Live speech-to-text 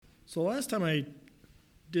So last time I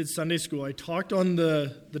did Sunday school, I talked on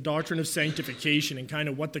the doctrine of sanctification and kind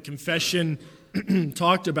of what the confession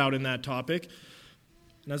talked about in that topic.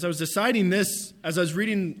 And as I was deciding this, as I was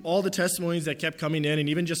reading all the testimonies that kept coming in and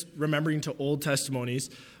even just remembering to old testimonies,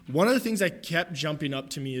 one of the things that kept jumping up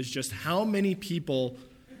to me is just how many people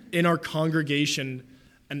in our congregation,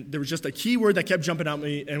 and there was just a key word that kept jumping out at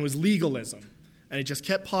me, and it was legalism. And it just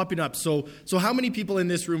kept popping up. So how many people in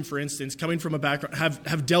this room, for instance, coming from a background,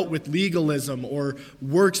 have dealt with legalism or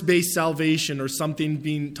works-based salvation or something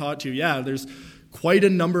being taught to you? Yeah, there's quite a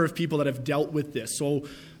number of people that have dealt with this. So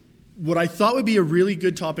what I thought would be a really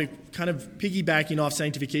good topic, kind of piggybacking off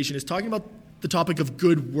sanctification, is talking about the topic of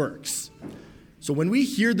good works. So when we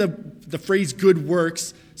hear the phrase good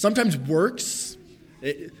works, sometimes works,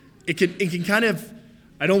 it can kind of,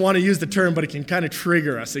 I don't want to use the term, but it can kind of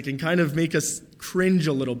trigger us. It can kind of make us cringe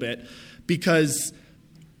a little bit because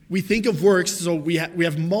we think of works, so we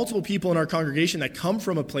have multiple people in our congregation that come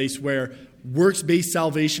from a place where works-based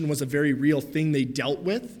salvation was a very real thing they dealt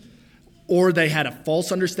with, or they had a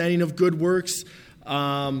false understanding of good works.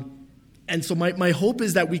 And so my hope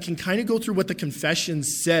is that we can kind of go through what the confession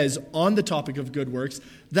says on the topic of good works.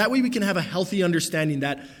 That way we can have a healthy understanding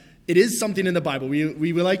that it is something in the Bible.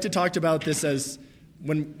 We like to talk about this as,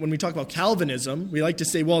 when we talk about Calvinism, we like to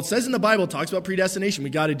say, well, it says in the Bible, it talks about predestination. We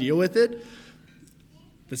got to deal with it.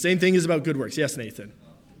 The same thing is about good works. Yes, Nathan?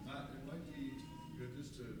 Matt, it might be good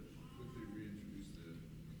just to quickly reintroduce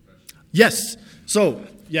the confession. Yes. So,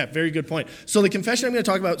 yeah, very good point. So the confession I'm going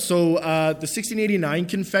to talk about, the 1689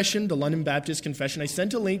 confession, the London Baptist Confession, I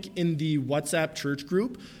sent a link in the WhatsApp church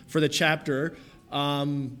group for the chapter.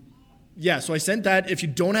 So I sent that. If you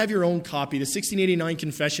don't have your own copy, the 1689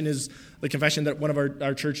 confession is the confession that one of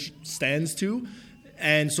our church stands to.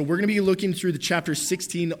 And so we're going to be looking through the chapter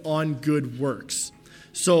 16 on good works.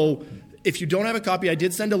 So if you don't have a copy, I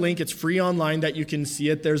did send a link. It's free online that you can see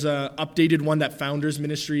it. There's an updated one that Founders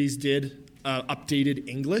Ministries did, updated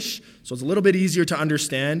English. So it's a little bit easier to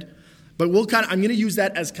understand. But I'm going to use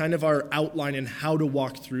that as kind of our outline in how to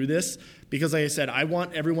walk through this. Because like I said, I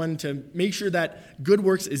want everyone to make sure that good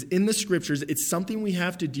works is in the scriptures. It's something we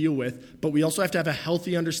have to deal with, but we also have to have a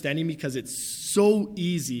healthy understanding because it's so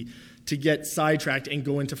easy to get sidetracked and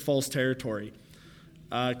go into false territory.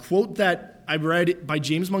 Quote that I read by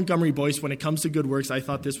James Montgomery Boyce when it comes to good works, I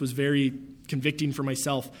thought this was very convicting for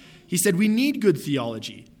myself. He said, "We need good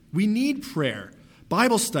theology. We need prayer,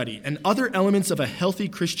 Bible study, and other elements of a healthy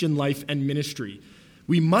Christian life and ministry.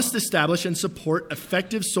 We must establish and support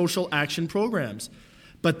effective social action programs,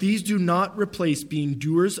 but these do not replace being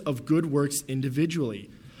doers of good works individually.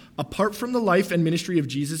 Apart from the life and ministry of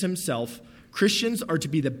Jesus himself, Christians are to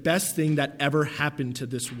be the best thing that ever happened to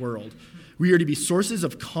this world. We are to be sources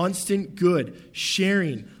of constant good,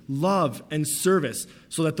 sharing, love, and service,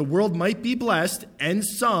 so that the world might be blessed, and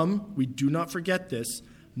some, we do not forget this,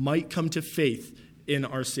 might come to faith in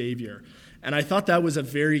our Savior." And I thought that was a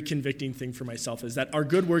very convicting thing for myself, is that our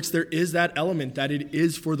good works, there is that element that it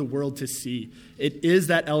is for the world to see. It is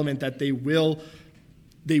that element that they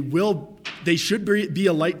should be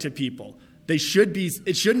a light to people. It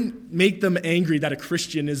shouldn't make them angry that a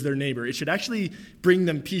Christian is their neighbor. It should actually bring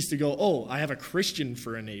them peace to go, oh, I have a Christian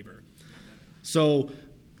for a neighbor. So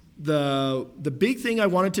the big thing I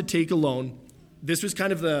wanted to take alone, this was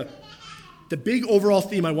kind of the big overall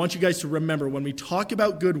theme I want you guys to remember when we talk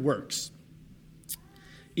about good works.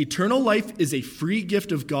 Eternal life is a free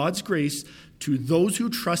gift of God's grace to those who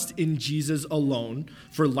trust in Jesus alone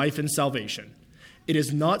for life and salvation. It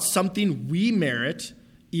is not something we merit,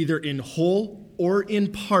 either in whole or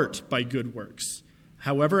in part by good works.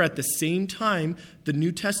 However, at the same time, the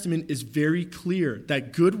New Testament is very clear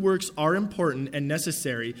that good works are important and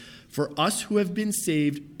necessary for us who have been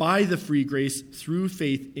saved by the free grace through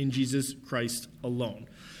faith in Jesus Christ alone.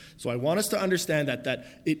 So I want us to understand that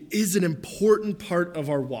it is an important part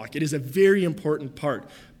of our walk. It is a very important part.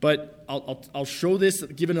 But I'll show this,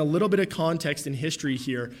 given a little bit of context in history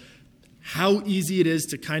here, how easy it is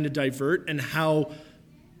to kind of divert and how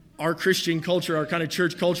our Christian culture, our kind of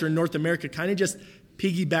church culture in North America kind of just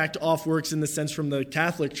piggybacked off works in the sense from the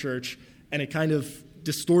Catholic Church, and it kind of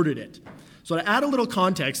distorted it. So to add a little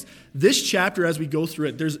context, this chapter, as we go through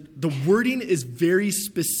it, the wording is very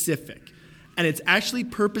specific. And it's actually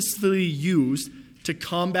purposefully used to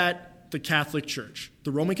combat the Catholic Church.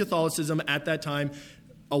 The Roman Catholicism at that time,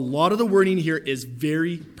 a lot of the wording here is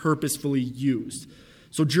very purposefully used.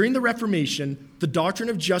 So during the Reformation, the doctrine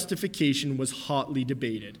of justification was hotly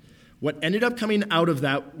debated. What ended up coming out of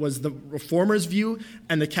that was the Reformers' view,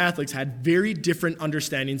 and the Catholics had very different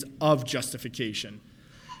understandings of justification.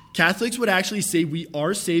 Catholics would actually say we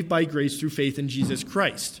are saved by grace through faith in Jesus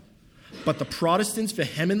Christ. But the Protestants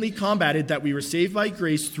vehemently combated that we were saved by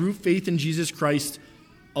grace through faith in Jesus Christ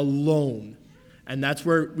alone. And that's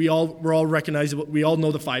where we're all recognizable. We all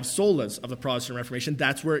know the 5 solas of the Protestant Reformation.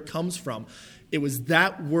 That's where it comes from. It was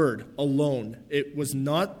that word alone. It was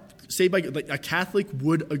not saved by, like, a Catholic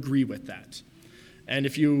would agree with that. And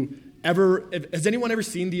has anyone ever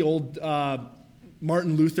seen the old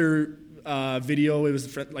Martin Luther video? It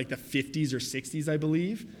was like the 50s or 60s, I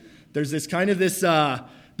believe. There's this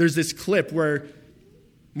there's this clip where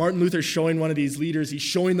Martin Luther's showing one of these leaders, he's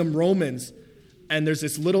showing them Romans, and there's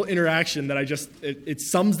this little interaction that it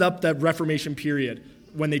sums up that Reformation period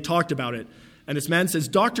when they talked about it. And this man says,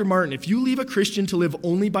 Dr. Martin, if you leave a Christian to live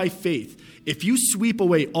only by faith, if you sweep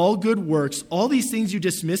away all good works, all these things you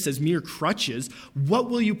dismiss as mere crutches, what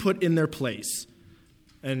will you put in their place?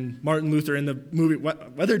 And Martin Luther in the movie,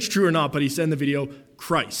 whether it's true or not, but he said in the video,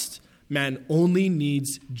 Christ. Man only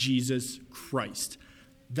needs Jesus Christ.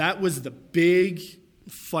 That was the big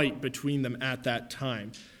fight between them at that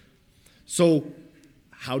time. So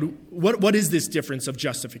what is this difference of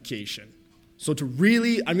justification? So I'm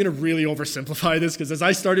going to really oversimplify this, because as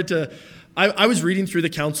I started to, I was reading through the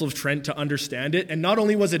Council of Trent to understand it, and not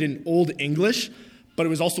only was it in Old English, but it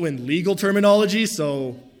was also in legal terminology,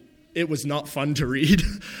 so it was not fun to read.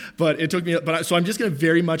 But it took me, so I'm just going to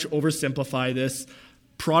very much oversimplify this.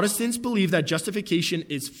 Protestants believe that justification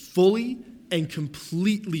is fully and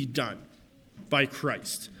completely done by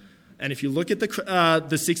Christ. And if you look at the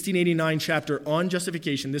 1689 chapter on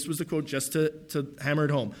justification, this was the quote just to hammer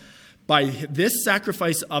it home. By this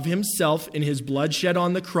sacrifice of himself in his blood shed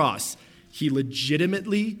on the cross, he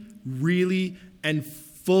legitimately, really, and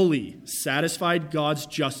fully satisfied God's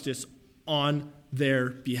justice on their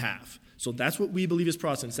behalf. So that's what we believe as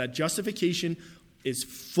Protestants, that justification is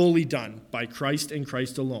fully done by Christ and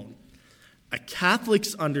Christ alone. A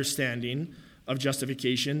Catholic's understanding of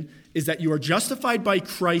justification is that you are justified by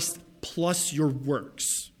Christ plus your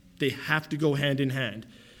works. They have to go hand in hand.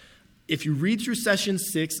 If you read through session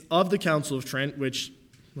 6 of the Council of Trent, which,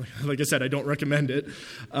 like I said, I don't recommend it,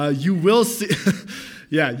 you will see,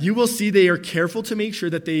 you will see they are careful to make sure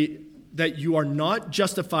that you are not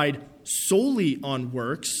justified solely on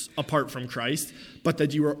works apart from Christ, but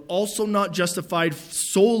that you are also not justified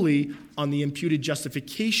solely on the imputed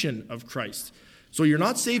justification of Christ. So you're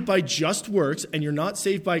not saved by just works, and you're not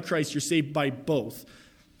saved by Christ, you're saved by both.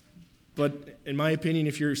 But in my opinion,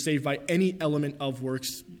 if you're saved by any element of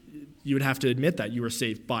works, you would have to admit that you were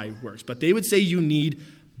saved by works. But they would say you need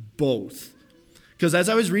both. Because as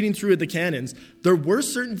I was reading through the canons, there were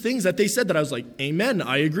certain things that they said that I was like, amen,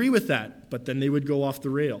 I agree with that. But then they would go off the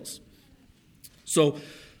rails. So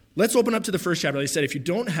let's open up to the first chapter. Like I said, if you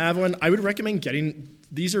don't have one, I would recommend getting,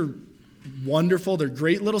 these are wonderful. They're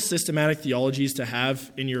great little systematic theologies to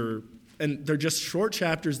have in your, and they're just short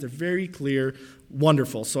chapters. They're very clear,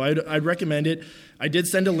 wonderful. So I'd recommend it. I did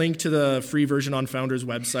send a link to the free version on Founders'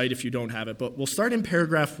 website if you don't have it, but we'll start in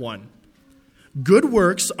paragraph 1. Good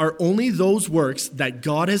works are only those works that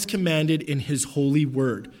God has commanded in his holy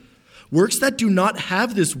word. Works that do not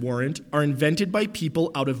have this warrant are invented by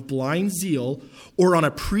people out of blind zeal or on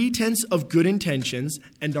a pretense of good intentions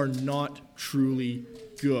and are not truly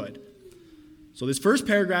good. So this first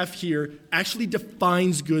paragraph here actually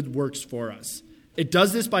defines good works for us. It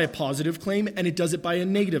does this by a positive claim, and it does it by a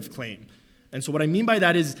negative claim. And so what I mean by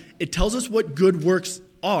that is it tells us what good works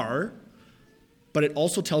are, but it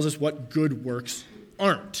also tells us what good works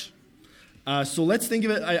aren't. So let's think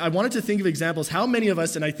of it. I wanted to think of examples. How many of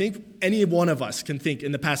us, and I think any one of us can think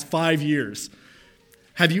in the past 5 years,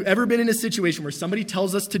 have you ever been in a situation where somebody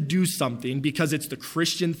tells us to do something because it's the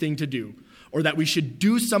Christian thing to do? Or that we should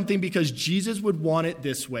do something because Jesus would want it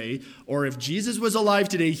this way, or if Jesus was alive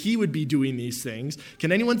today, he would be doing these things.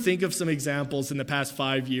 Can anyone think of some examples in the past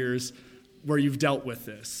 5 years where you've dealt with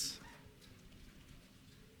this?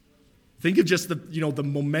 Think of just the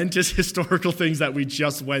momentous historical things that we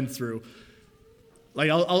just went through. Like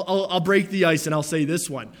I'll break the ice and I'll say this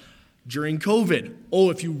one. During COVID,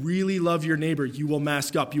 if you really love your neighbor, you will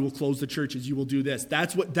mask up, you will close the churches, you will do this.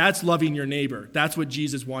 That's loving your neighbor. That's what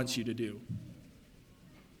Jesus wants you to do.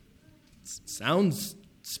 Sounds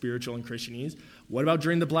spiritual and Christianese. What about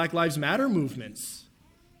during the Black Lives Matter movements?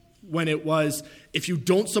 When it was, if you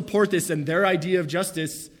don't support this and their idea of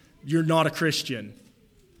justice, you're not a Christian.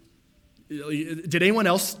 Did anyone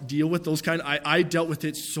else deal with those I dealt with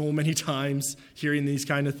it so many times, hearing these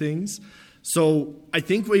kind of things. So I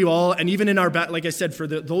think we all, and even in our, like I said, for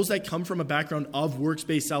those that come from a background of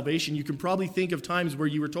works-based salvation, you can probably think of times where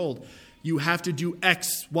you were told, you have to do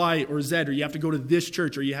X, Y, or Z, or you have to go to this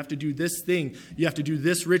church, or you have to do this thing, you have to do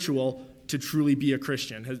this ritual to truly be a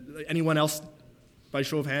Christian. Has anyone else by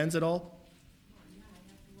show of hands at all? Yeah,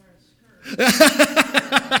 I have to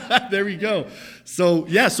wear a skirt. There we go. So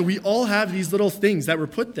we all have these little things that were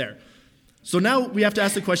put there. So now we have to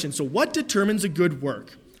ask the question, so what determines a good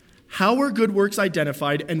work? How are good works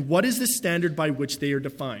identified, and what is the standard by which they are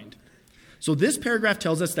defined? So this paragraph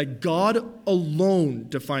tells us that God alone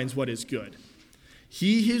defines what is good.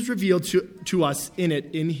 He is revealed to us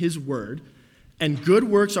in his word, and good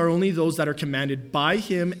works are only those that are commanded by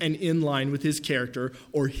him and in line with his character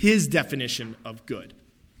or his definition of good.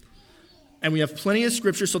 And we have plenty of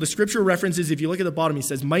scripture. So the scripture references, if you look at the bottom, he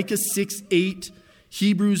says Micah 6:8,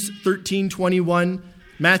 Hebrews 13:21,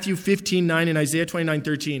 Matthew 15:9, and Isaiah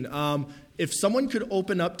 29:13. If someone could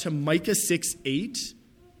open up to Micah 6:8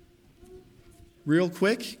 real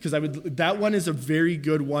quick, because that one is a very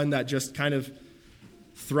good one that just kind of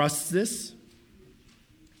thrusts this.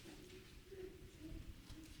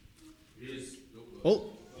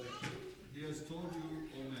 Oh. He has told you,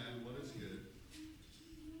 O man, what is good,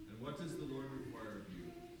 and what does the Lord require of you,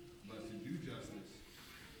 but to do justice,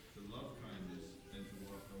 to love kindness, and to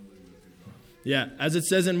walk humbly with your God. Yeah, as it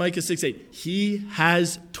says in Micah 6:8, he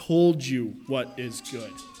has told you what is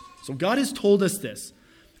good. So God has told us this.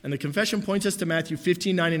 And the confession points us to Matthew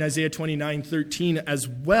 15:9 and Isaiah 29:13 as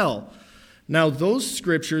well. Now, those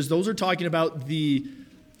scriptures, those are talking about the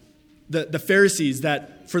Pharisees,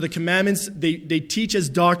 that for the commandments, they teach as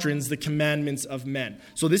doctrines the commandments of men.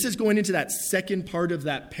 So this is going into that second part of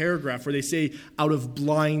that paragraph where they say, out of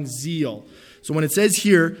blind zeal. So when it says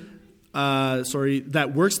here,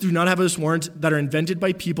 that works do not have this warrant that are invented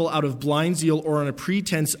by people out of blind zeal or on a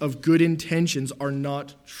pretense of good intentions are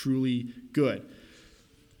not truly good.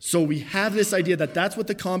 So we have this idea that that's what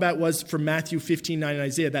the combat was for Matthew 15:9 and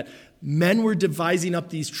Isaiah, that men were devising up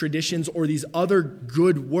these traditions or these other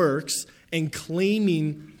good works and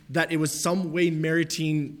claiming that it was some way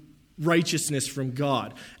meriting righteousness from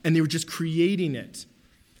God. And they were just creating it.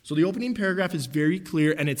 So the opening paragraph is very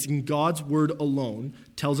clear, and it's in God's word alone,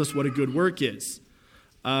 tells us what a good work is.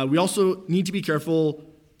 We also need to be careful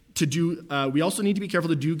to do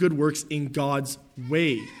good works in God's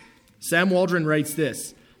way. Sam Waldron writes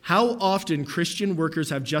this: how often Christian workers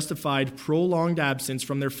have justified prolonged absence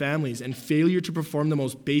from their families and failure to perform the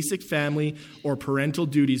most basic family or parental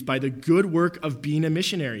duties by the good work of being a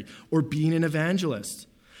missionary or being an evangelist.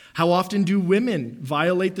 How often do women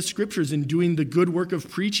violate the scriptures in doing the good work of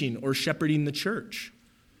preaching or shepherding the church?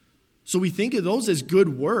 So we think of those as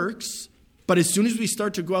good works, but as soon as we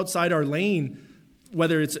start to go outside our lane,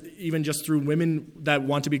 whether it's even just through women that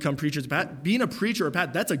want to become preachers, being a preacher or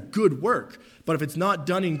that's a good work. But if it's not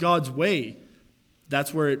done in God's way,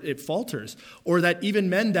 that's where it falters. Or that even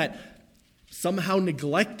men that somehow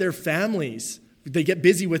neglect their families, they get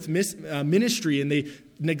busy with ministry and they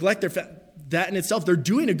neglect that in itself, they're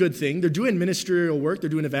doing a good thing. They're doing ministerial work. They're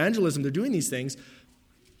doing evangelism. They're doing these things,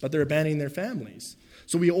 but they're abandoning their families.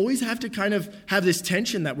 So we always have to kind of have this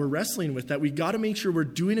tension that we're wrestling with, that we got to make sure we're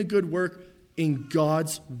doing a good work in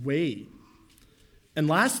God's way. And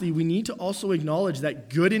lastly, we need to also acknowledge that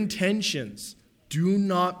good intentions do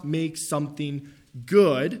not make something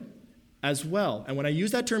good as well. And when I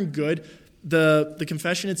use that term good, the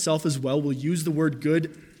confession itself as well will use the word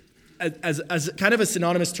good as kind of a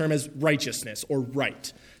synonymous term as righteousness or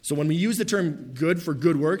right. So when we use the term good for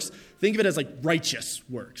good works, think of it as like righteous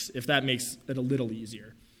works, if that makes it a little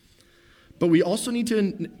easier. But we also need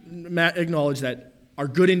to acknowledge that our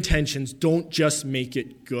good intentions don't just make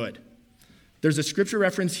it good. There's a scripture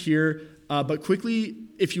reference here, but quickly,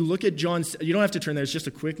 if you look at John, you don't have to turn there, it's just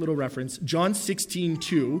a quick little reference. John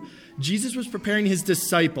 16:2, Jesus was preparing his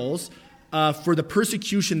disciples for the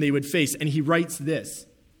persecution they would face, and he writes this: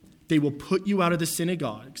 they will put you out of the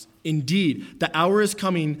synagogues. Indeed, the hour is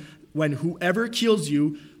coming when whoever kills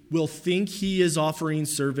you will think he is offering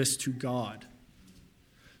service to God.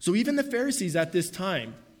 So even the Pharisees at this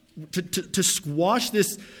time, to squash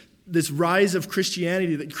this rise of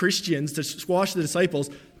Christianity, the Christians, to squash the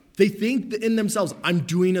disciples, they think in themselves, I'm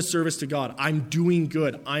doing a service to God. I'm doing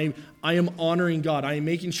good. I am honoring God. I am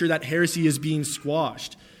making sure that heresy is being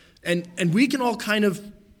squashed. And we can kind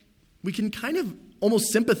of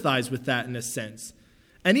almost sympathize with that in a sense.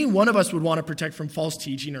 Any one of us would want to protect from false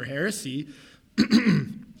teaching or heresy.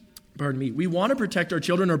 Pardon me. We want to protect our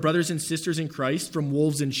children or brothers and sisters in Christ from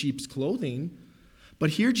wolves in sheep's clothing.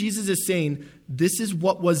 But here Jesus is saying, this is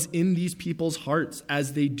what was in these people's hearts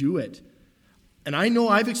as they do it. And I know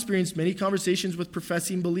I've experienced many conversations with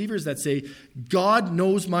professing believers that say, God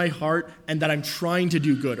knows my heart and that I'm trying to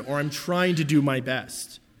do good or I'm trying to do my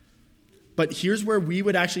best. But here's where we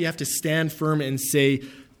would actually have to stand firm and say,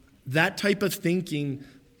 that type of thinking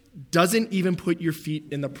doesn't even put your feet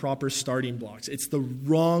in the proper starting blocks. It's the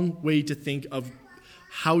wrong way to think of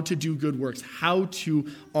how to do good works, how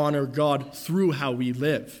to honor God through how we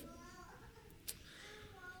live.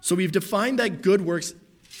 So we've defined that good works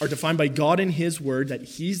are defined by God in his word, that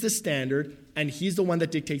he's the standard, and he's the one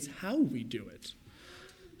that dictates how we do it.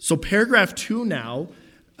 So paragraph 2 now,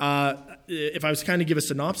 if I was kind of give a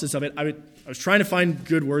synopsis of it, I was trying to find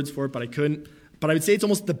good words for it, but I couldn't. But I would say it's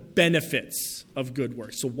almost the benefits of good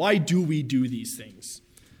works. So why do we do these things?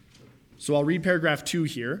 So I'll read paragraph 2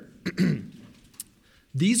 here.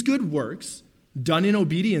 These good works, done in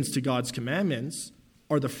obedience to God's commandments,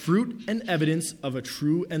 are the fruit and evidence of a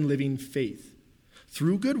true and living faith.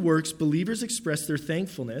 Through good works, believers express their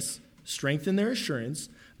thankfulness, strengthen their assurance,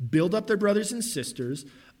 build up their brothers and sisters,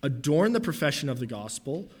 adorn the profession of the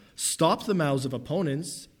gospel, stop the mouths of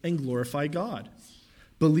opponents, and glorify God.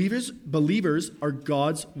 Believers are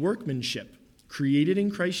God's workmanship, created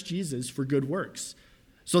in Christ Jesus for good works,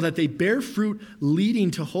 so that they bear fruit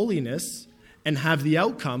leading to holiness and have the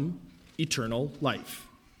outcome, eternal life.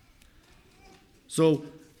 So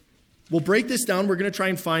we'll break this down. We're going to try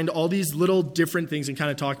and find all these little different things and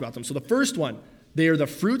kind of talk about them. So the first one, they are the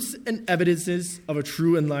fruits and evidences of a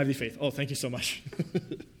true and lively faith. Oh, thank you so much.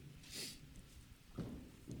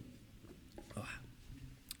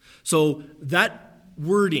 So that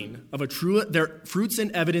wording of they're fruits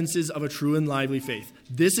and evidences of a true and lively faith.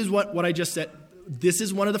 This is what I just said. This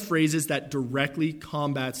is one of the phrases that directly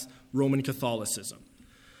combats Roman Catholicism.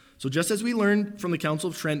 So just as we learned from the Council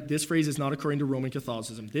of Trent, this phrase is not according to Roman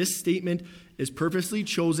Catholicism. This statement is purposely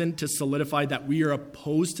chosen to solidify that we are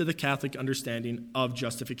opposed to the Catholic understanding of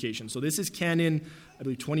justification. So this is canon, I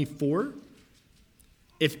believe, 24.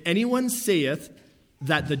 If anyone saith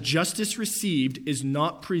that the justice received is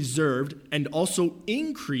not preserved and also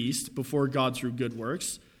increased before God through good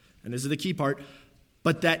works, and this is the key part,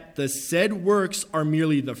 but that the said works are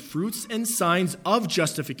merely the fruits and signs of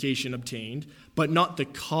justification obtained, but not the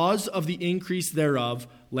cause of the increase thereof,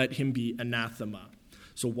 let him be anathema.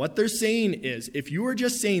 So what they're saying is, if you are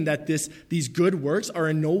just saying that these good works are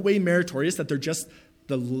in no way meritorious, that they're just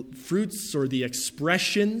the fruits or the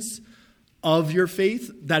expressions of your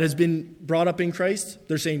faith that has been brought up in Christ,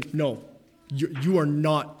 they're saying, no, you are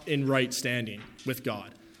not in right standing with God.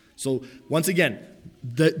 So once again,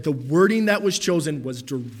 the wording that was chosen was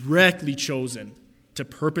directly chosen to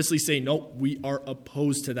purposely say, no, we are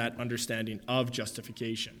opposed to that understanding of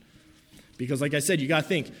justification. Because like I said, you got to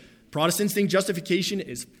think, Protestants think justification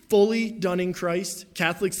is fully done in Christ.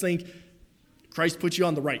 Catholics think Christ put you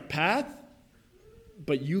on the right path,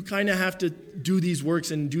 but you kind of have to do these works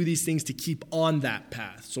and do these things to keep on that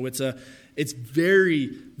path. So it's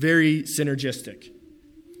very, very synergistic.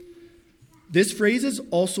 This phrase is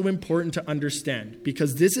also important to understand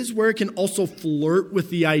because this is where it can also flirt with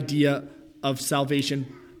the idea of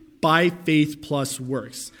salvation by faith plus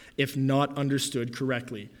works, if not understood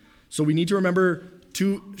correctly. So we need to remember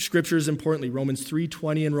two scriptures importantly, Romans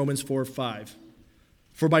 3:20 and Romans 4:5.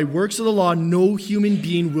 For by works of the law, no human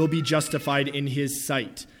being will be justified in his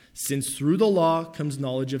sight, since through the law comes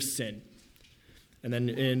knowledge of sin. And then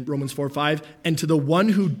in Romans 4:5, and to the one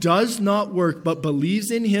who does not work, but believes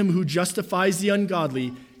in him who justifies the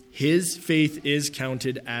ungodly, his faith is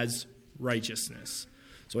counted as righteousness.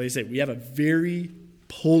 So like I say, we have a very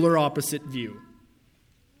polar opposite view.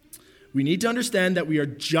 We need to understand that we are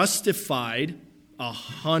justified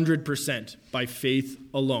 100% by faith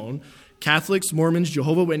alone. Catholics, Mormons,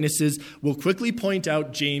 Jehovah's Witnesses will quickly point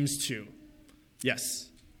out James 2. Yes?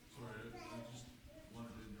 Sorry, I just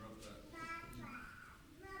wanted to interrupt that.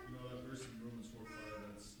 You know that verse in Romans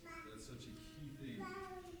 4:5, that's such a key thing.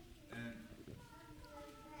 And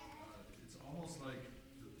it's almost like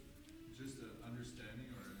just an understanding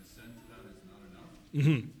or an assent to that is not enough.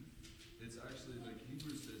 Mm-hmm. It's actually like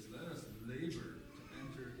Hebrews says, let us labor to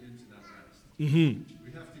enter into that rest. Mm-hmm.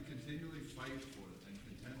 We have to continually fight for it and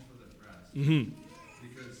contend for that rest. Mm-hmm.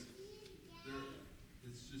 Because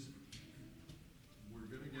it's just, we're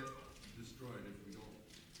going to get destroyed if we don't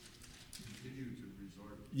continue to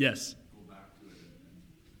Yes. go back to it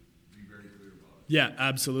and be very clear about it. Yeah,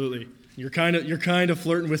 absolutely. You're kind of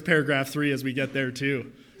flirting with paragraph 3 as we get there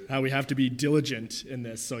too. How we have to be diligent in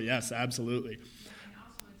this. So yes, absolutely. And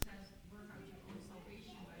also it says, work out your own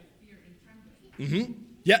salvation by fear and trembling. Mm-hmm.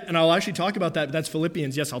 Yeah, and I'll actually talk about that. That's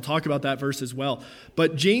Philippians. Yes, I'll talk about that verse as well.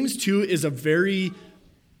 But James 2 is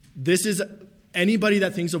this is anybody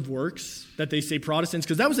that thinks of works, that they say Protestants,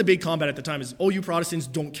 because that was a big combat at the time, is, oh, you Protestants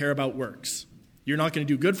don't care about works. You're not going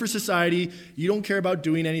to do good for society. You don't care about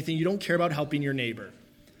doing anything. You don't care about helping your neighbor.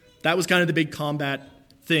 That was kind of the big combat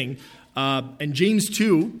thing. And James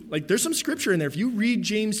 2, like there's some scripture in there. If you read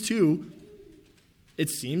James 2, it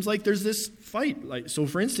seems like there's this fight. Like, so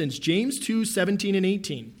for instance, James 2, 17 and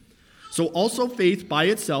 18. So also faith by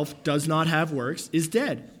itself does not have works, is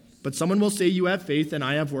dead. But someone will say, you have faith and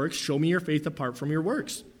I have works. Show me your faith apart from your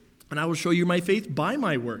works. And I will show you my faith by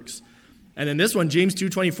my works. And then this one, James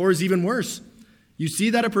 2:24, is even worse. You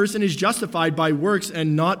see that a person is justified by works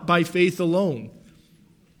and not by faith alone.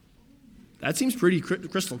 That seems pretty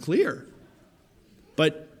crystal clear.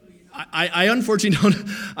 But I unfortunately don't.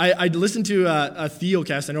 I listened to a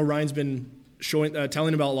Theocast. I know Ryan's been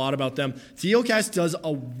telling about a lot about them. Theocast does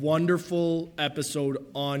a wonderful episode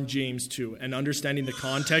on James 2 and understanding the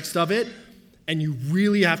context of it. And you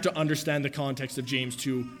really have to understand the context of James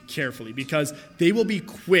 2 carefully, because they will be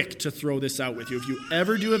quick to throw this out with you. If you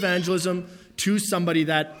ever do evangelism to somebody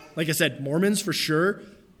that, like I said, Mormons for sure,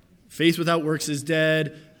 faith without works is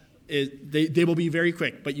dead, they will be very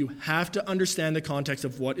quick. But you have to understand the context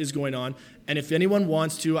of what is going on. And if anyone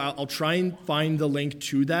wants to, I'll try and find the link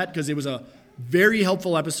to that, because it was a very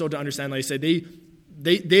helpful episode to understand. Like I said, they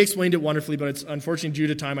explained it wonderfully, but it's unfortunately due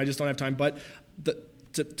to time. I just don't have time. But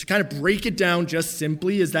to kind of break it down just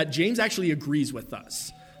simply is that James actually agrees with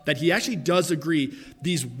us, that he actually does agree.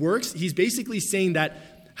 These works, he's basically saying that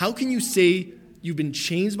how can you say you've been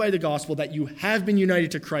changed by the gospel, that you have been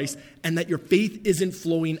united to Christ, and that your faith isn't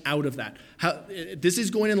flowing out of that? This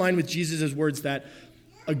is going in line with Jesus' words that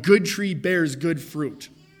a good tree bears good fruit,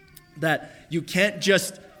 that you can't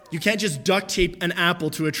just duct tape an apple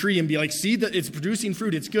to a tree and be like, see that it's producing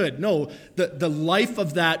fruit, it's good. No, the life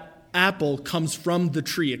of that apple comes from the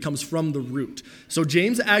tree. It comes from the root. So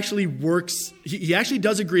James actually works, he actually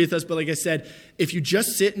does agree with us, but like I said, if you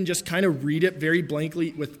just sit and just kind of read it very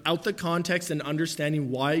blankly without the context and understanding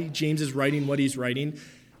why James is writing what he's writing,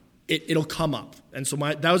 it'll come up. And so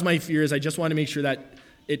that was my fear, is I just want to make sure that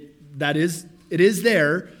it is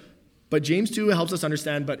there, but James 2 helps us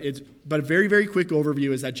understand, but a very, very quick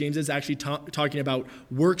overview is that James is actually talking about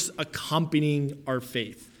works accompanying our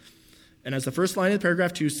faith. And as the first line of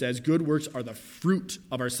paragraph 2 says, good works are the fruit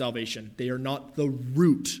of our salvation. They are not the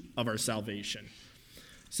root of our salvation.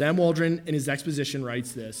 Sam Waldron, in his exposition,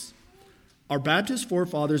 writes this: our Baptist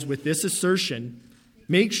forefathers, with this assertion,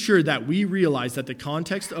 make sure that we realize that the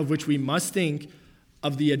context of which we must think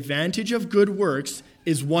of the advantage of good works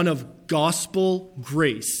is one of gospel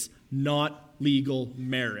grace, not legal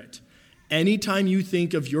merit. Anytime you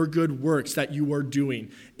think of your good works that you are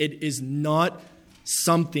doing, it is not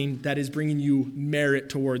something that is bringing you merit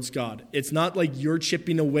towards God. It's not like you're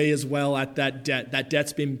chipping away as well at that debt. That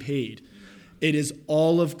debt's been paid. It is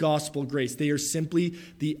all of gospel grace. They are simply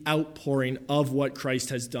the outpouring of what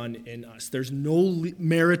Christ has done in us. There's no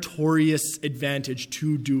meritorious advantage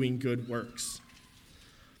to doing good works.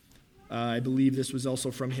 I believe this was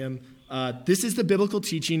also from him. This is the biblical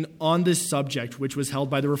teaching on this subject, which was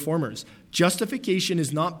held by the Reformers. Justification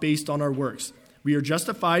is not based on our works. We are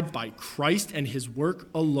justified by Christ and his work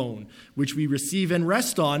alone, which we receive and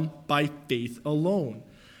rest on by faith alone.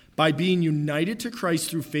 By being united to Christ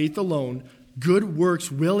through faith alone, good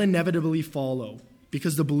works will inevitably follow,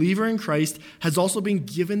 because the believer in Christ has also been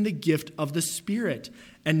given the gift of the Spirit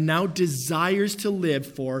and now desires to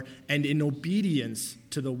live for and in obedience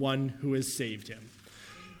to the one who has saved him.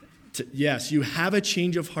 Yes, you have a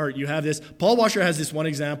change of heart. You have this. Paul Washer has this one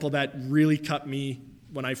example that really cut me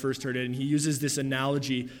when I first heard it, and he uses this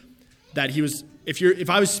analogy that if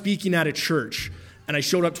I was speaking at a church and I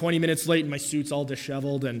showed up 20 minutes late and my suit's all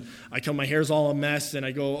disheveled and my hair's all a mess and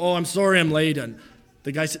I go, oh, I'm sorry I'm late, and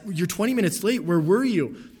the guy said, you're 20 minutes late, where were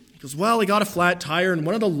you? He goes, well, I got a flat tire and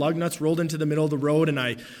one of the lug nuts rolled into the middle of the road, and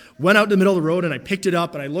I went out to the middle of the road and I picked it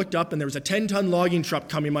up and I looked up and there was a 10-ton logging truck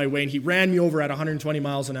coming my way and he ran me over at 120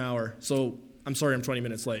 miles an hour. So I'm sorry I'm 20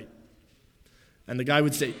 minutes late. And the guy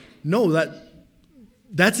would say, no,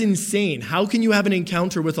 that's insane. How can you have an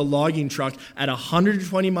encounter with a logging truck at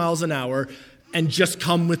 120 miles an hour and just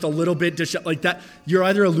come with a little bit like that? You're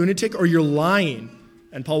either a lunatic or you're lying.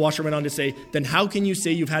 And Paul Washer went on to say, then how can you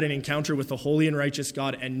say you've had an encounter with the holy and righteous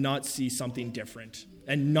God and not see something different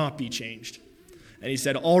and not be changed? And he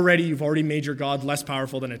said, you've already made your God less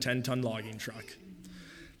powerful than a 10-ton logging truck.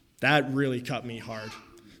 That really cut me hard.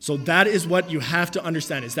 So that is what you have to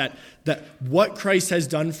understand, is that what Christ has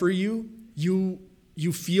done for you,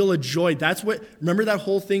 you feel a joy. Remember that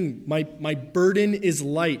whole thing, my burden is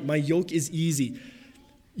light, my yoke is easy.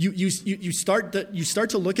 You start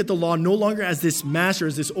to look at the law no longer as this master,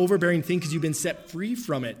 as this overbearing thing, because you've been set free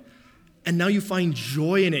from it. And now you find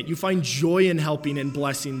joy in it. You find joy in helping and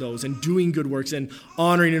blessing those and doing good works and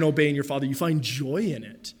honoring and obeying your Father. You find joy in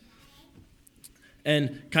it.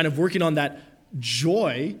 And kind of working on that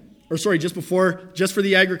joy, just for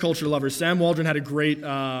the agriculture lovers, Sam Waldron had a great,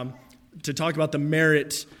 to talk about the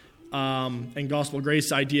merit and gospel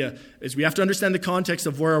grace idea, is we have to understand the context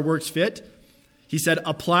of where our works fit. He said,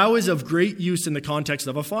 a plow is of great use in the context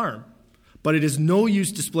of a farm, but it is no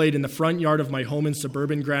use displayed in the front yard of my home in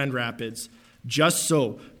suburban Grand Rapids. Just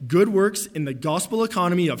so, good works in the gospel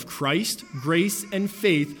economy of Christ, grace, and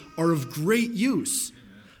faith are of great use,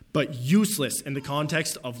 but useless in the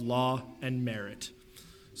context of law and merit.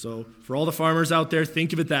 So, for all the farmers out there,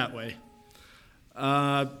 think of it that way.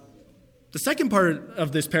 The second part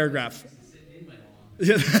of this paragraph.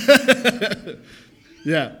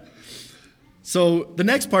 Yeah. So, the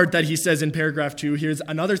next part that he says in paragraph 2, here's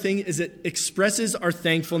another thing, is it expresses our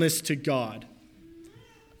thankfulness to God.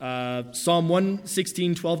 Psalm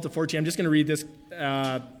 116, 12 to 14. I'm just going to read this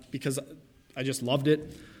because I just loved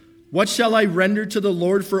it. What shall I render to the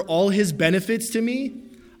Lord for all his benefits to me?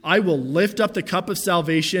 I will lift up the cup of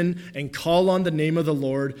salvation and call on the name of the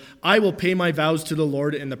Lord. I will pay my vows to the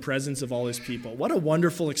Lord in the presence of all his people. What a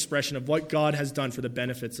wonderful expression of what God has done for the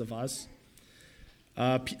benefits of us.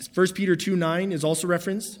 1 Peter 2:9 is also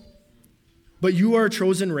referenced. But you are a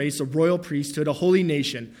chosen race, a royal priesthood, a holy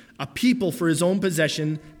nation, a people for his own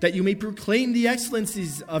possession, that you may proclaim the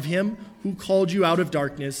excellencies of him who called you out of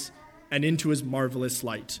darkness and into his marvelous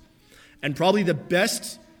light. And probably the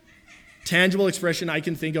best tangible expression I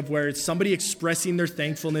can think of where it's somebody expressing their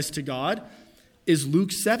thankfulness to God is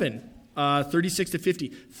Luke 7, 36 to 50.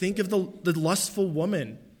 Think of the lustful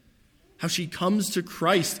woman, how she comes to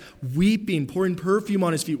Christ, weeping, pouring perfume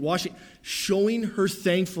on his feet, washing, showing her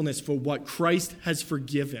thankfulness for what Christ has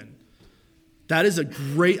forgiven. That is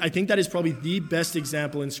I think that is probably the best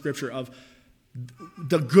example in Scripture of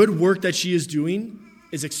the good work that she is doing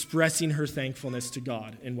is expressing her thankfulness to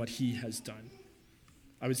God in what he has done.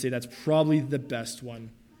 I would say that's probably the best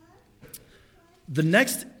one. The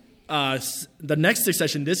next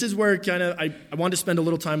succession, this is where I want to spend a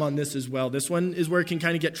little time on this as well. This one is where it can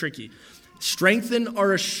kind of get tricky. Strengthen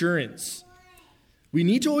our assurance. We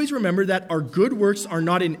need to always remember that our good works are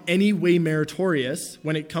not in any way meritorious.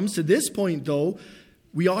 When it comes to this point, though,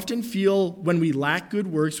 we often feel when we lack good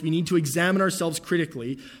works, we need to examine ourselves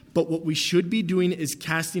critically. But what we should be doing is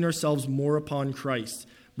casting ourselves more upon Christ.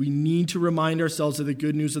 We need to remind ourselves of the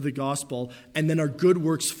good news of the gospel, and then our good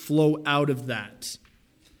works flow out of that.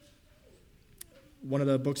 One of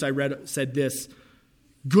the books I read said this: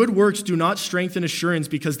 good works do not strengthen assurance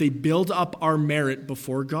because they build up our merit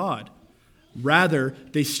before God. Rather,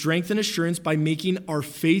 they strengthen assurance by making our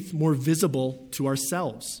faith more visible to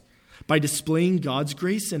ourselves, by displaying God's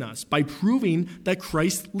grace in us, by proving that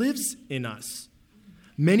Christ lives in us.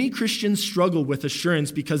 Many Christians struggle with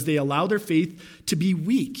assurance because they allow their faith to be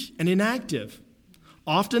weak and inactive.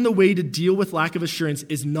 Often the way to deal with lack of assurance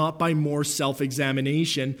is not by more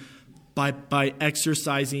self-examination, but by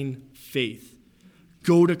exercising faith.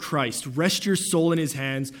 Go to Christ, rest your soul in his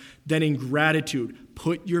hands, then in gratitude,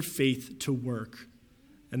 put your faith to work.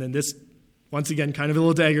 And then this, once again, kind of a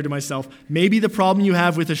little dagger to myself. Maybe the problem you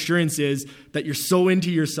have with assurance is that you're so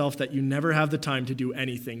into yourself that you never have the time to do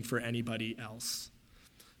anything for anybody else.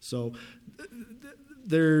 So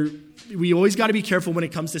we always got to be careful when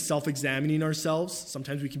it comes to self-examining ourselves.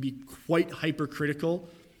 Sometimes we can be quite hypercritical.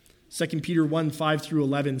 2 Peter 1, 5 through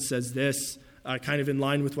 11 says this, kind of in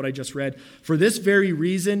line with what I just read. For this very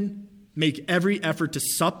reason, make every effort to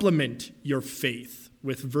supplement your faith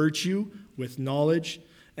with virtue, with knowledge,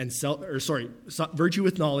 virtue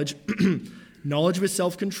with knowledge, knowledge with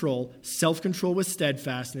self-control, self-control with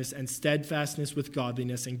steadfastness, and steadfastness with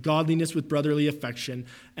godliness, and godliness with brotherly affection,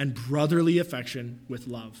 and brotherly affection with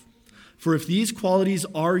love. For if these qualities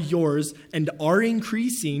are yours and are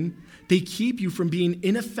increasing, they keep you from being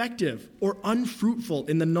ineffective or unfruitful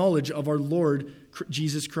in the knowledge of our Lord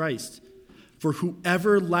Jesus Christ. For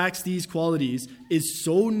whoever lacks these qualities is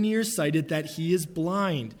so nearsighted that he is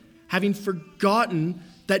blind, having forgotten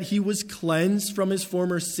that he was cleansed from his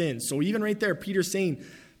former sins. So even right there, Peter's saying,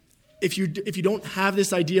 if you don't have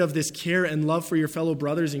this idea of this care and love for your fellow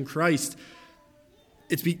brothers in Christ,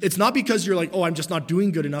 it's not because you're like, oh, I'm just not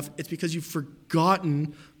doing good enough. It's because you've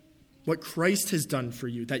forgotten what Christ has done for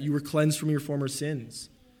you, that you were cleansed from your former sins.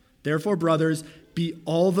 Therefore, brothers, be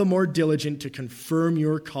all the more diligent to confirm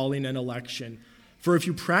your calling and election. For if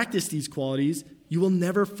you practice these qualities, you will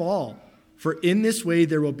never fall. For in this way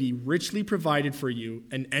there will be richly provided for you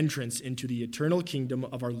an entrance into the eternal kingdom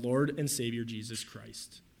of our Lord and Savior Jesus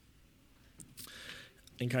Christ.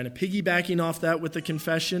 And kind of piggybacking off that with the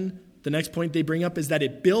confession, the next point they bring up is that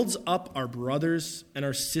it builds up our brothers and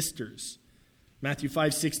our sisters. Matthew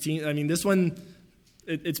 5:16. I mean, this one,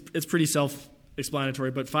 it's pretty self-explanatory.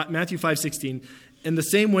 self-explanatory, but Matthew 5:16, in the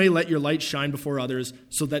same way, let your light shine before others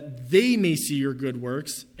so that they may see your good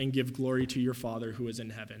works and give glory to your Father who is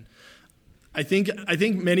in heaven. I think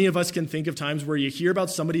many of us can think of times where you hear about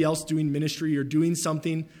somebody else doing ministry or doing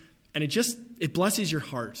something, and it blesses your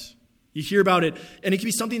heart. You hear about it, and it can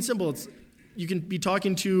be something simple. You can be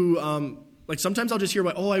talking to, like sometimes I'll just hear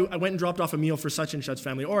about, I went and dropped off a meal for such and such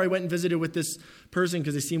family, or I went and visited with this person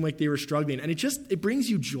because they seemed like they were struggling, and it brings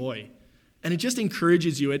you joy, and it just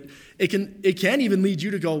encourages you. It can even lead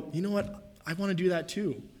you to go, you know what, I want to do that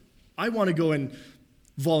too. I want to go and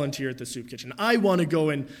volunteer at the soup kitchen. I want to go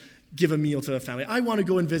and give a meal to a family. I want to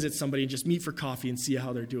go and visit somebody and just meet for coffee and see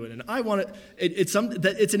how they're doing. And I want to. It's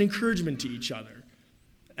an encouragement to each other.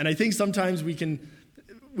 And I think sometimes we can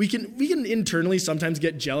internally sometimes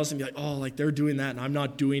get jealous and be like, oh, like they're doing that and I'm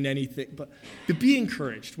not doing anything. But be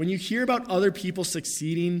encouraged. When you hear about other people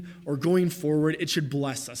succeeding or going forward, it should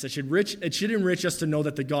bless us. It should enrich us to know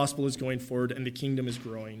that the gospel is going forward and the kingdom is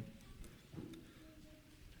growing.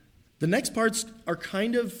 The next parts are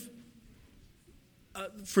kind of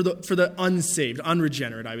for the unsaved,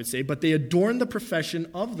 unregenerate, I would say, but they adorn the profession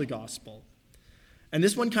of the gospel. And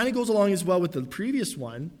this one kind of goes along as well with the previous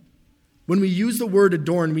one. When we use the word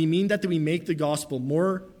adorn, we mean that we make the gospel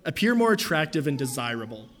appear more attractive and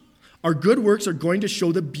desirable. Our good works are going to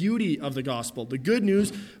show the beauty of the gospel. The good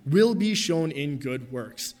news will be shown in good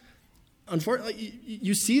works. Unfortunately,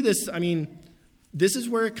 you see this, this is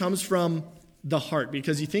where it comes from the heart,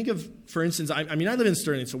 because you think of, for instance, I live in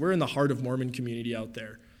Sterling, so we're in the heart of Mormon community out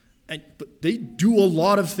there. But they do a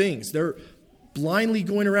lot of things. They're blindly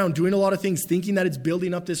going around doing a lot of things, thinking that it's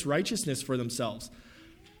building up this righteousness for themselves.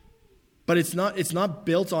 But it's not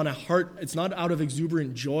built on a heart. It's not out of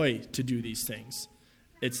exuberant joy to do these things.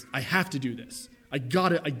 It's, I have to do this. I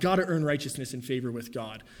gotta earn righteousness and favor with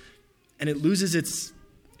God. And it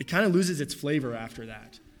kind of loses its flavor after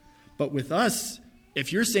that. But with us,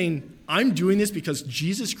 if you're saying, I'm doing this because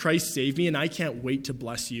Jesus Christ saved me and I can't wait to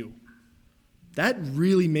bless you, that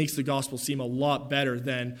really makes the gospel seem a lot better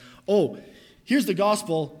than, oh, here's the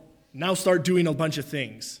gospel, now start doing a bunch of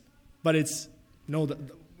things. But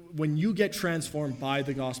when you get transformed by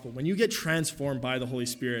the gospel, when you get transformed by the Holy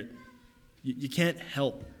Spirit, you can't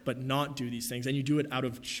help but not do these things, and you do it out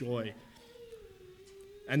of joy.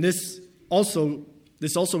 And this also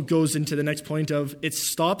goes into the next point of, it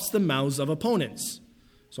stops the mouths of opponents.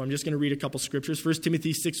 So I'm just going to read a couple scriptures. 1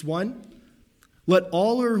 Timothy 6:1. Let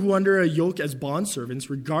all who are under a yoke as bondservants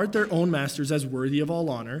regard their own masters as worthy of all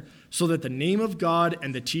honor, so that the name of God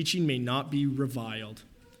and the teaching may not be reviled.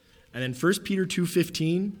 And then 1 Peter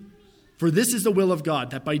 2:15. For this is the will of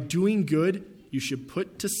God, that by doing good you should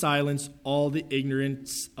put to silence all the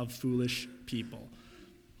ignorance of foolish people.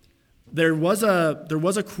 There was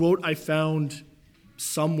a quote I found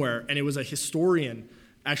somewhere, and it was a historian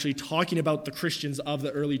actually talking about the Christians of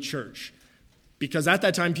the early church. Because at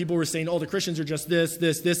that time, people were saying, oh, the Christians are just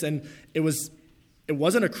this, and it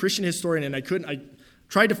wasn't a Christian historian, and I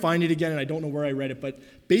tried to find it again, and I don't know where I read it, but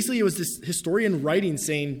basically it was this historian writing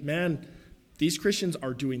saying, man, these Christians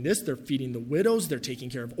are doing this, they're feeding the widows, they're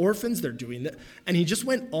taking care of orphans, they're doing that. And he just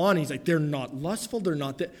went on, he's like, they're not lustful, they're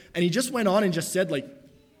not that. And he just went on and just said,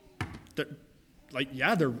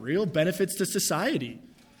 they're real benefits to society.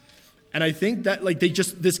 And I think that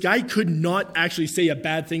this guy could not actually say a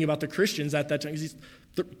bad thing about the Christians at that time, because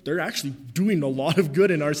they're actually doing a lot of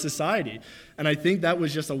good in our society. And I think that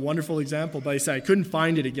was just a wonderful example. But I said I couldn't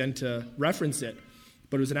find it again to reference it.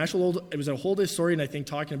 But it was a whole historian, I think,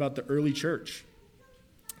 talking about the early church.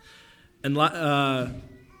 And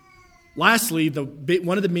lastly,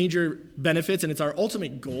 one of the major benefits, and it's our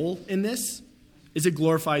ultimate goal in this, is it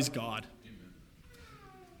glorifies God.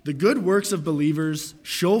 The good works of believers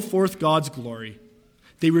show forth God's glory.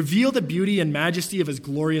 They reveal the beauty and majesty of his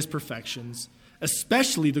glorious perfections,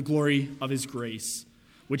 especially the glory of his grace,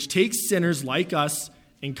 which takes sinners like us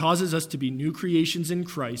and causes us to be new creations in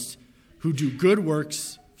Christ who do good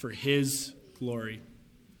works for his glory.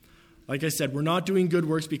 Like I said, we're not doing good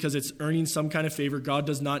works because it's earning some kind of favor. God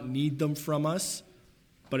does not need them from us,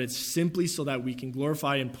 but it's simply so that we can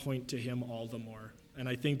glorify and point to him all the more. And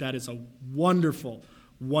I think that is a wonderful,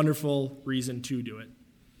 wonderful reason to do it.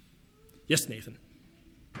 Yes, Nathan.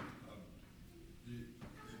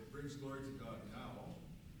 It brings glory to God now,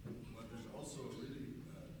 but there's also a really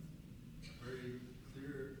very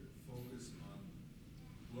clear focus on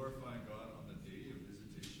glorifying God on the day of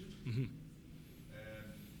visitation. Mm-hmm. And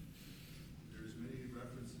there's many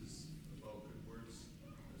references about good works,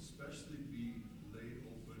 especially being laid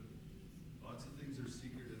open. Lots of things are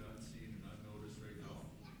secret and unseen and unnoticed right now.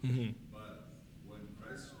 Mm-hmm. But when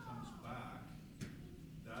Christ comes back,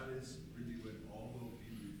 that is really when all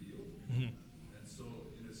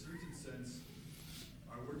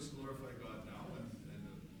works glorify God now, and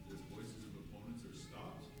the voices of opponents are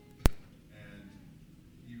stopped, and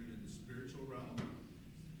even in the spiritual realm,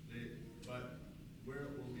 but where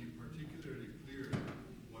it will be particularly clear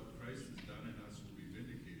what Christ has done in us will be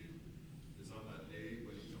vindicated is on that day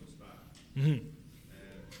when he comes back. Mm-hmm.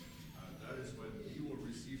 And that is when he will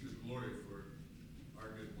receive the glory for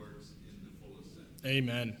our good works in the fullest sense.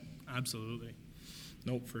 Amen. Absolutely.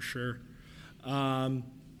 Nope, for sure.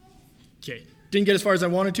 Okay. Didn't get as far as I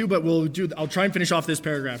wanted to, but I'll try and finish off this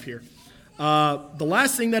paragraph here. The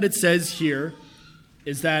last thing that it says here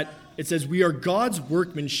is that it says, we are God's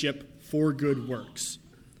workmanship for good works.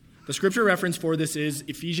 The scripture reference for this is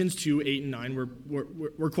Ephesians 2, 8 and 9.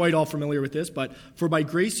 We're quite all familiar with this, but for by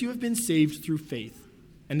grace you have been saved through faith.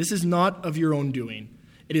 And this is not of your own doing.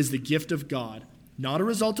 It is the gift of God, not a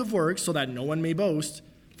result of works, so that no one may boast.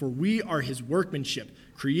 For we are his workmanship,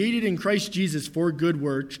 created in Christ Jesus for good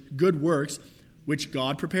works, which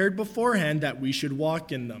God prepared beforehand that we should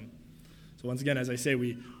walk in them. So once again, as I say,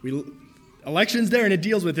 we election's there and it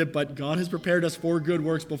deals with it, but God has prepared us for good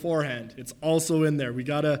works beforehand. It's also in there. We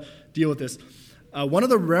got to deal with this. One of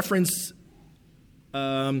the reference,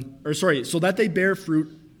 so that they bear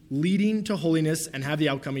fruit, leading to holiness and have the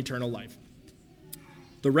outcome eternal life.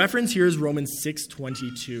 The reference here is Romans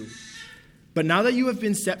 6:22. But now that you have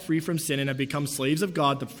been set free from sin and have become slaves of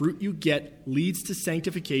God, the fruit you get leads to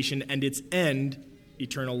sanctification and its end,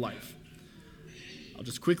 eternal life. I'll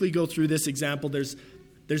just quickly go through this example. There's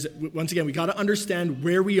once again, we got to understand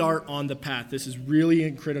where we are on the path. This is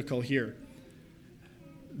really critical here.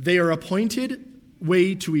 They are appointed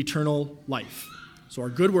way to eternal life. So our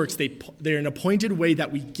good works, they're an appointed way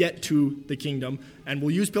that we get to the kingdom. And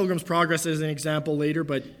we'll use Pilgrim's Progress as an example later,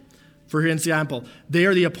 but for example, they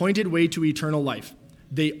are the appointed way to eternal life.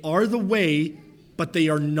 They are the way, but they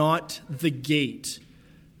are not the gate.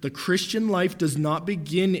 The Christian life does not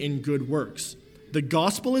begin in good works. The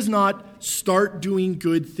gospel is not start doing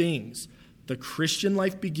good things. The Christian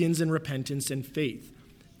life begins in repentance and faith.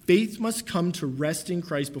 Faith must come to rest in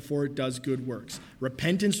Christ before it does good works.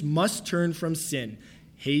 Repentance must turn from sin,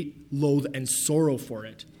 hate, loathe, and sorrow for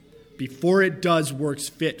it, before it does works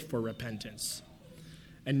fit for repentance.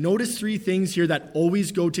 And notice three things here that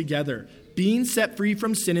always go together. Being set free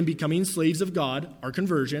from sin and becoming slaves of God, our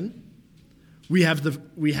conversion. We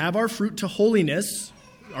have our fruit to holiness,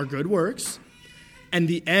 our good works. And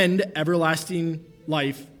the end, everlasting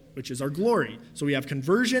life, which is our glory. So we have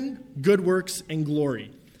conversion, good works, and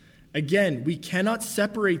glory. Again, we cannot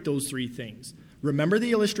separate those three things. Remember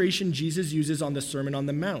the illustration Jesus uses on the Sermon on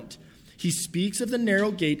the Mount. He speaks of the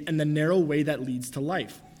narrow gate and the narrow way that leads to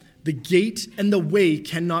life. The gate and the way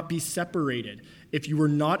cannot be separated. If you were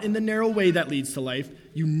not in the narrow way that leads to life,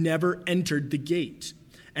 you never entered the gate.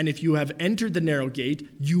 And if you have entered the narrow gate,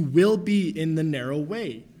 you will be in the narrow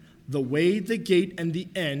way. The way, the gate, and the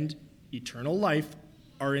end, eternal life,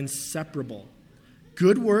 are inseparable.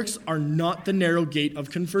 Good works are not the narrow gate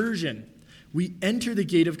of conversion. We enter the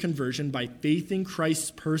gate of conversion by faith in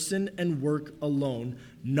Christ's person and work alone,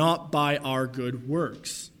 not by our good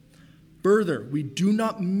works. Further, we do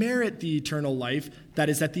not merit the eternal life that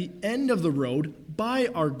is at the end of the road by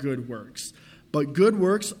our good works. But good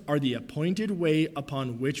works are the appointed way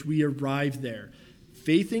upon which we arrive there.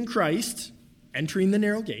 Faith in Christ, entering the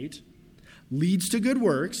narrow gate, leads to good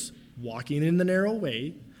works, walking in the narrow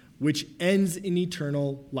way, which ends in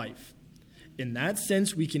eternal life. In that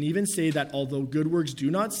sense, we can even say that although good works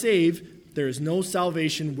do not save, there is no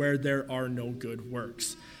salvation where there are no good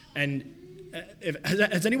works. And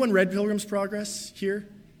has anyone read Pilgrim's Progress here?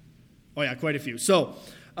 Oh yeah, quite a few. So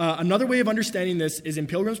another way of understanding this is in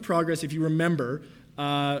Pilgrim's Progress, if you remember,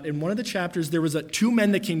 in one of the chapters, there was two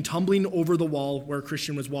men that came tumbling over the wall where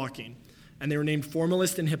Christian was walking. And they were named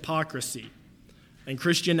Formalist and Hypocrisy. And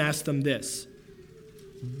Christian asked them this: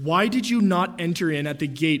 why did you not enter in at the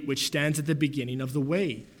gate which stands at the beginning of the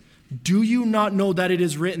way? Do you not know that it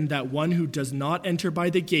is written that one who does not enter by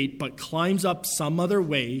the gate but climbs up some other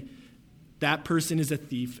way, that person is a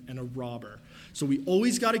thief and a robber? So we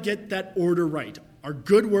always got to get that order right. Our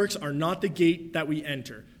good works are not the gate that we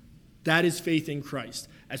enter. That is faith in Christ.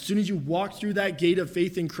 As soon as you walk through that gate of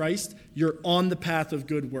faith in Christ, you're on the path of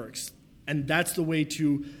good works. And that's the way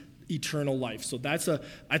to eternal life. So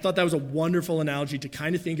I thought that was a wonderful analogy to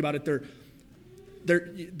kind of think about it.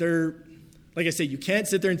 They're like I say, you can't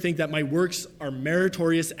sit there and think that my works are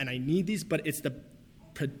meritorious and I need these, but it's the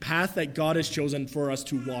path that God has chosen for us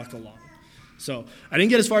to walk along. So I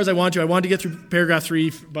didn't get as far as I wanted to. I wanted to get through paragraph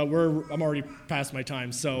 3, but I'm already past my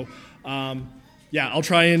time. So I'll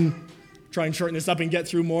try and shorten this up and get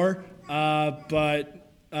through more. But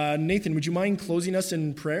Nathan, would you mind closing us in prayer?